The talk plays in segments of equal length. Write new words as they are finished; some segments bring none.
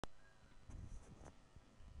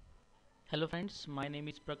Hello friends, my name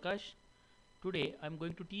is Prakash. Today I am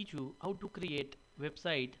going to teach you how to create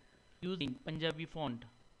website using Punjabi font.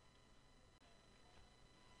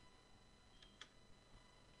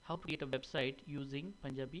 How to create a website using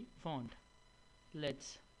Punjabi font.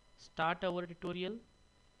 Let's start our tutorial.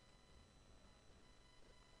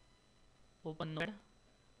 Open Node.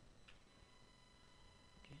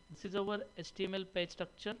 Okay. This is our HTML page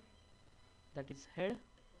structure, that is head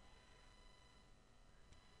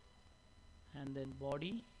and then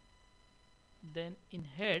body. Then in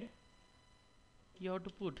head you have to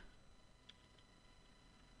put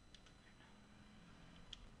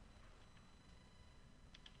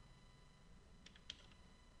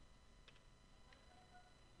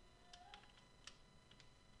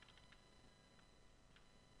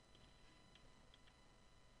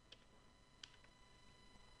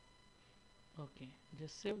okay,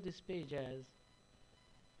 just save this page as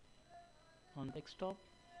on desktop.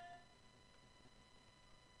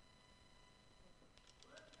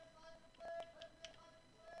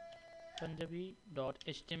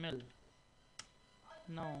 Punjabi.html.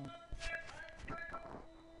 Now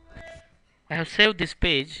I have saved this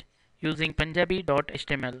page using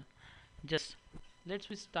Punjabi.html. Just let's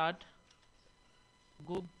we start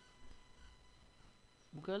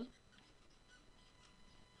Google,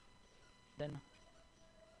 then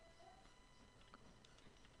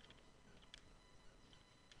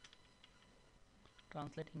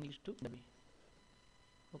translate English to Punjabi.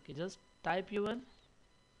 Okay, just type your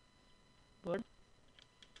word.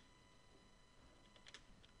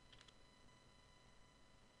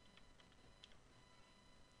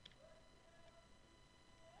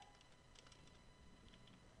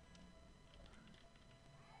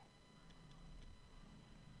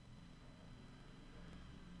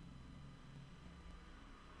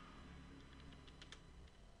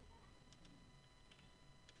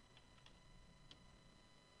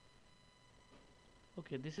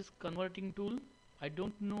 Okay, this is converting tool. I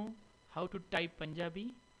don't know how to type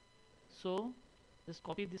Punjabi, so just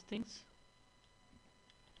copy these things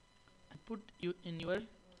and put you in your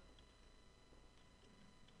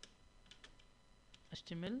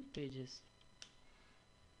HTML pages.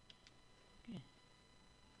 Okay,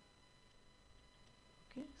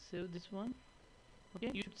 okay, save this one.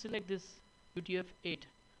 Okay, you should select this UTF-8,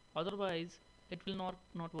 otherwise it will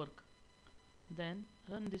not work. Then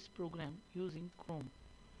run this program using Chrome.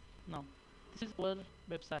 Now this is our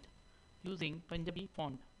website using Punjabi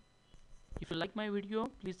font. If you like my video,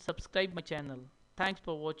 please subscribe my channel. Thanks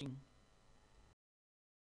for watching.